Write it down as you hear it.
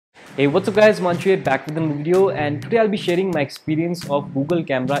Hey, what's up guys, Himanshu here, back with another video, and today I'll be sharing my experience of Google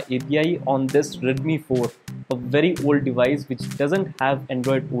Camera API on this Redmi 4, a very old device which doesn't have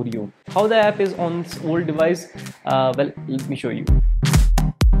Android Oreo. How the app is on this old device? Well, let me show you.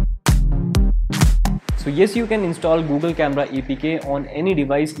 So yes, you can install Google Camera APK on any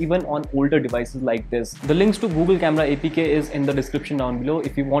device, even on older devices like this. The links to Google Camera APK is in the description down below.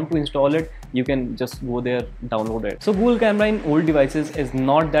 If you want to install it, you can just go there, download it. So Google Camera in old devices is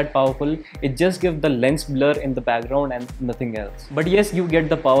not that powerful. It just gives the lens blur in the background and nothing else. But yes, you get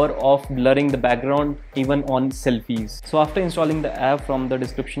the power of blurring the background even on selfies. So after installing the app from the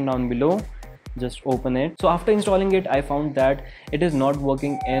description down below, just open it. So after installing it, I found that it is not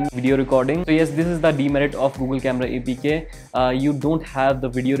working in video recording. So yes, this is the demerit of Google Camera APK. You don't have the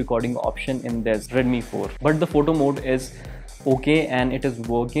video recording option in this Redmi 4, but the photo mode is okay and it is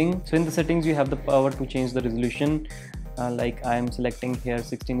working. So in the settings, you have the power to change the resolution. Like I am selecting here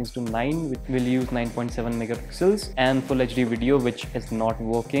 16:9, which will use 9.7 megapixels, and Full HD video, which is not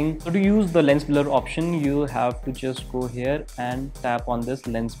working. So to use the lens blur option, you have to just go here and tap on this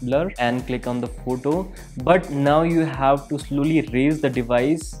lens blur and click on the photo. But now you have to slowly raise the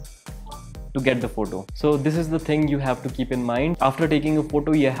device to get the photo. So this is the thing you have to keep in mind. After taking a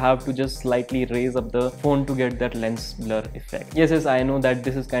photo, you have to just slightly raise up the phone to get that lens blur effect. Yes, I know that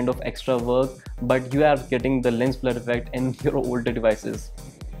this is kind of extra work, but you are getting the lens blur effect in your older devices.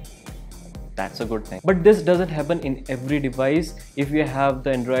 That's a good thing. But this doesn't happen in every device. If you have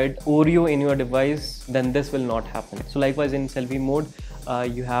the Android Oreo in your device, then this will not happen. So likewise, in selfie mode,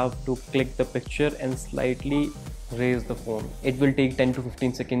 you have to click the picture and slightly raise the phone. It will take 10 to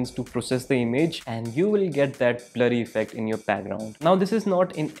 15 seconds to process the image, and you will get that blurry effect in your background. Now this is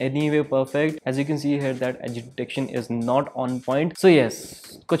not in any way perfect. As you can see here, that edge detection is not on point. So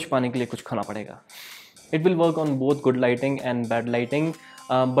yes, kuch paane ke liye kuch khana padega. It will work on both good lighting and bad lighting,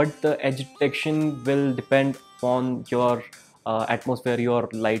 but the edge detection will depend on your atmosphere, your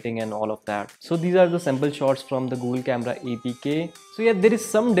lighting and all of that. So these are the sample shots from the Google Camera APK. So yeah, there is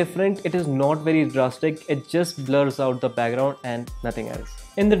some different. It is not very drastic. It just blurs out the background and nothing else.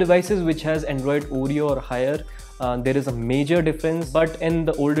 In the devices which has Android Oreo or higher, there is a major difference, but in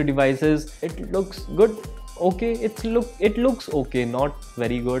the older devices it looks good. Okay, it looks okay, not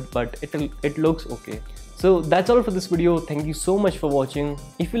very good, but it looks okay. So that's all for this video. Thank you so much for watching.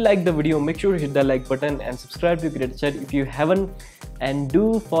 If you like the video, make sure to hit the like button and subscribe to CreatorShed if you haven't, and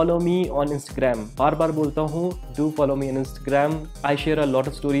do follow me on Instagram. बार बार बोलता हूँ, do follow me on Instagram. I share a lot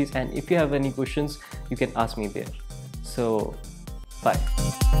of stories, and if you have any questions, you can ask me there. So bye.